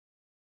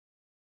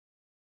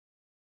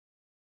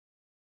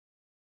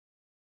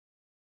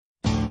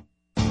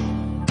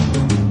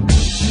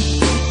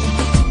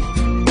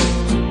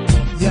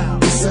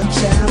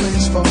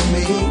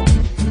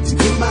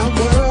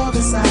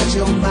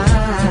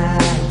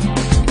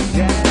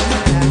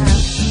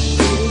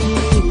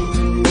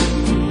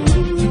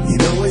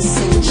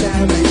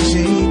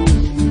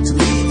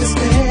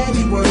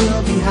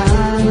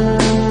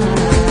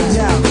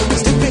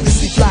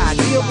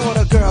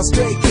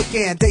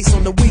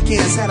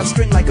a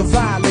string like a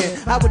violin.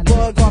 I would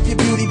bug off your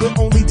beauty, but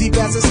only deep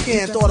as a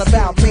skin. Thought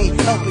about me,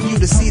 helping you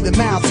to see the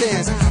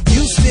mountains.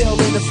 You still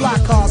in the fly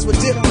cars with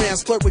dip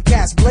brands, flirt with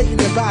cats,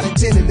 blatant about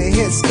intending to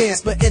hit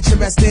skins. But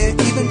interesting,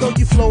 even though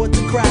you flow with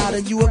the crowd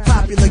and you a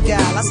popular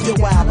gal, I still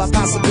wild by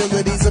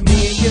possibilities of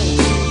me and you.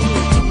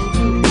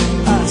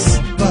 Us,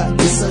 but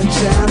it's a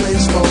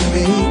challenge for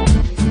me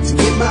to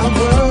get my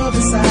world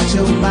inside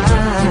your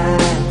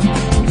mind.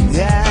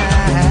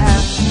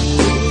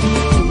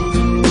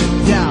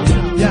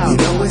 Yeah, you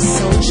know it's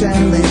so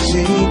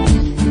challenging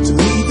to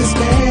leave this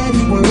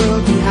petty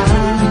world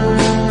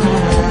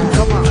behind.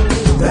 Come on.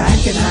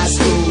 Back in high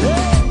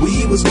school,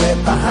 we was wet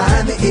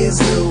behind the ears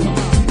new,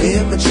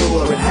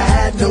 immature and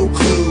had no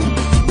clue,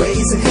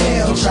 raising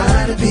hell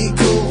trying to be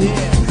cool.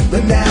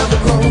 But now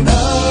we're grown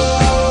up.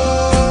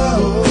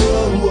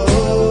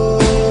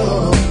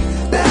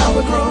 Now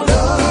we're grown up.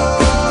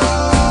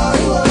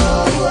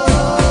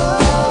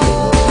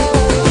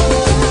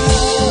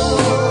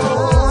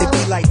 It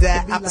be like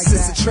that.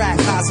 Opposites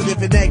attract,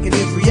 positive and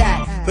negative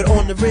react. But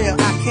on the real,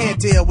 I can't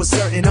deal with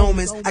certain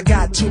omens. I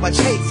got too much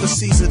hate for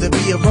Caesar to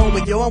be a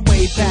Roman. Yo, I'm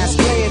way past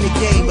playing the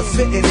game, but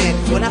fitting in.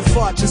 When I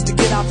fought just to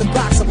get out the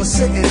box I was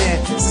sitting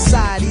in,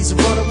 society's a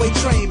runaway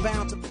train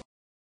bound to